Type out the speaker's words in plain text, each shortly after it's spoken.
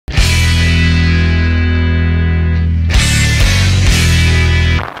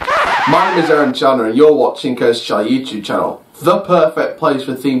My name is Aaron Chandler and you're watching Coast Channel YouTube channel, the perfect place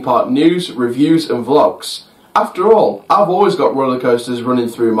for theme park news, reviews and vlogs. After all, I've always got roller coasters running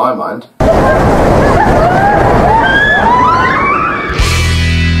through my mind.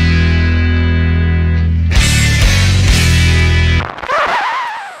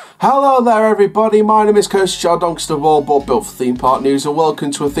 Hello there everybody, my name is Coast Channel Donkster Wallboard built for Theme Park News, and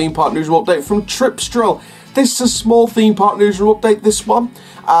welcome to a Theme Park Newsroom update from Tripsdrill. This is a small Theme Park Newsroom update, this one.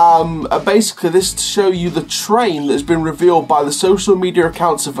 Basically this is to show you the train that has been revealed by the social media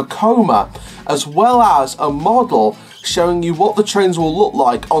accounts of Vekoma, as well as a model showing you what the trains will look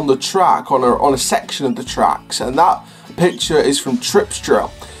like on the track, on a section of the tracks, and that picture is from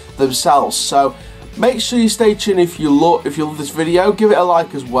Tripsdrill themselves. So make sure you stay tuned if you love this video, give it a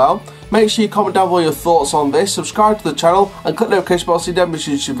like as well. Make sure you comment down below your thoughts on this, subscribe to the channel and click the notification bell so you never miss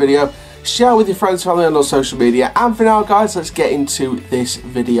a YouTube video. Share with your friends, family and on social media. And for now guys, let's get into this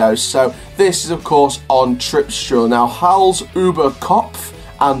video. So this is of course on Tripsdrill. Now Hals über Kopf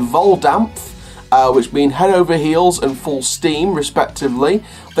and Volldampf, which mean head over heels and full steam respectively.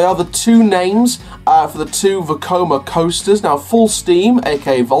 They are the two names for the two Vekoma coasters. Now full steam,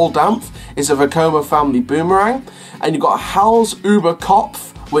 aka Volldampf, is a Vekoma Family Boomerang, and you've got Hals über Kopf,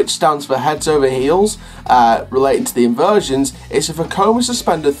 which stands for heads over heels, relating to the inversions. It's a Vekoma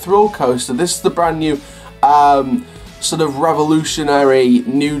suspended thrill coaster. This is the brand new sort of revolutionary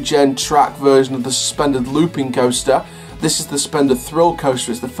new gen track version of the suspended looping coaster. This is the suspended thrill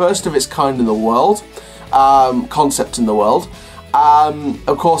coaster. It's the first of its kind in the world, concept in the world.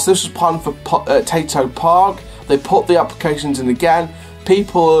 Of course this was planned for Theme Park. They put the applications in again.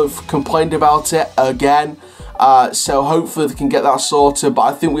 People have complained about it again. So hopefully they can get that sorted, but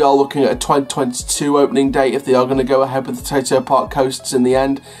I think we are looking at a 2022 opening date if they are going to go ahead with the Theme Park coasters in the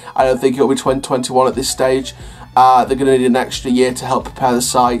end. I don't think it'll be 2021 at this stage. They're going to need an extra year to help prepare the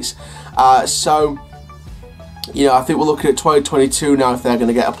sites. So, you know, I think we're looking at 2022 now if they're going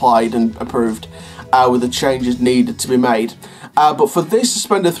to get applied and approved with the changes needed to be made. But for this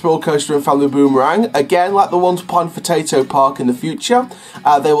suspended thrill coaster and Family Boomerang, again, like the ones planned for Theme Park in the future,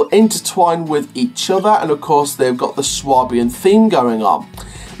 they will intertwine with each other, and of course they've got the Swabian theme going on.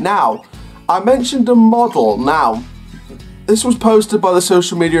 Now, I mentioned a model. Now, this was posted by the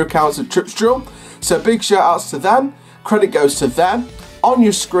social media accounts of Tripsdrill, so big shout outs to them, credit goes to them. On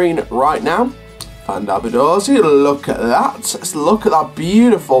your screen right now, Fandabidosi, look at that, let's look at that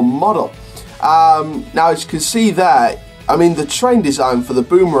beautiful model. Now as you can see there, I mean, the train design for the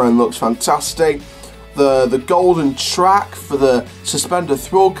Boomerang looks fantastic. The golden track for the suspended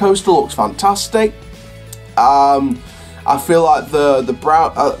thrill coaster looks fantastic. I feel like the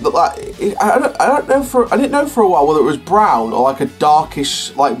brown, I didn't know for a while whether it was brown or like a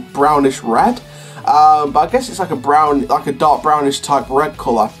darkish, like brownish red. But I guess it's like a dark brownish type red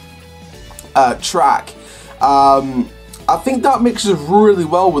colour track. I think that mixes really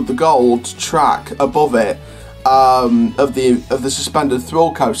well with the gold track above it. Of the suspended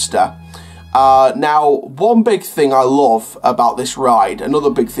thrill coaster. Now, one big thing I love about this ride, another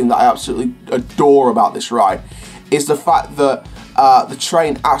big thing that I absolutely adore about this ride, is the fact that the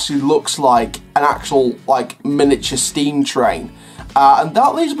train actually looks like an actual miniature steam train. And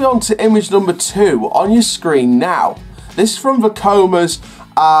that leads me on to image number 2 on your screen now. This is from Vekoma's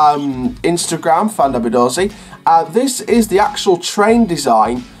Instagram, Fandabidosi. This is the actual train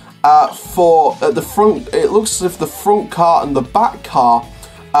design for the front. It looks as if the front car and the back car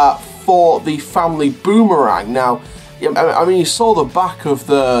for the Family Boomerang. Now, I mean, you saw the back of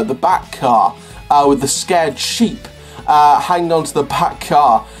the back car with the scared sheep hanging onto the back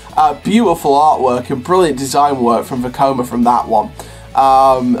car. Beautiful artwork and brilliant design work from Vekoma from that one.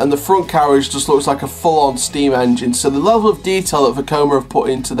 And the front carriage just looks like a full-on steam engine. So the level of detail that Vekoma have put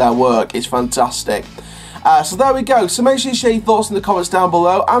into their work is fantastic. So there we go. So make sure you share your thoughts in the comments down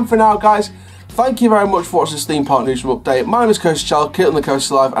below. And for now, guys, thank you very much for watching this Theme Park Newsroom update. My name is Coast Channel, Kit on the Coast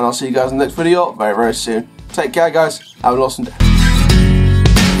Live, and I'll see you guys in the next video very, very soon. Take care, guys. Have an awesome day.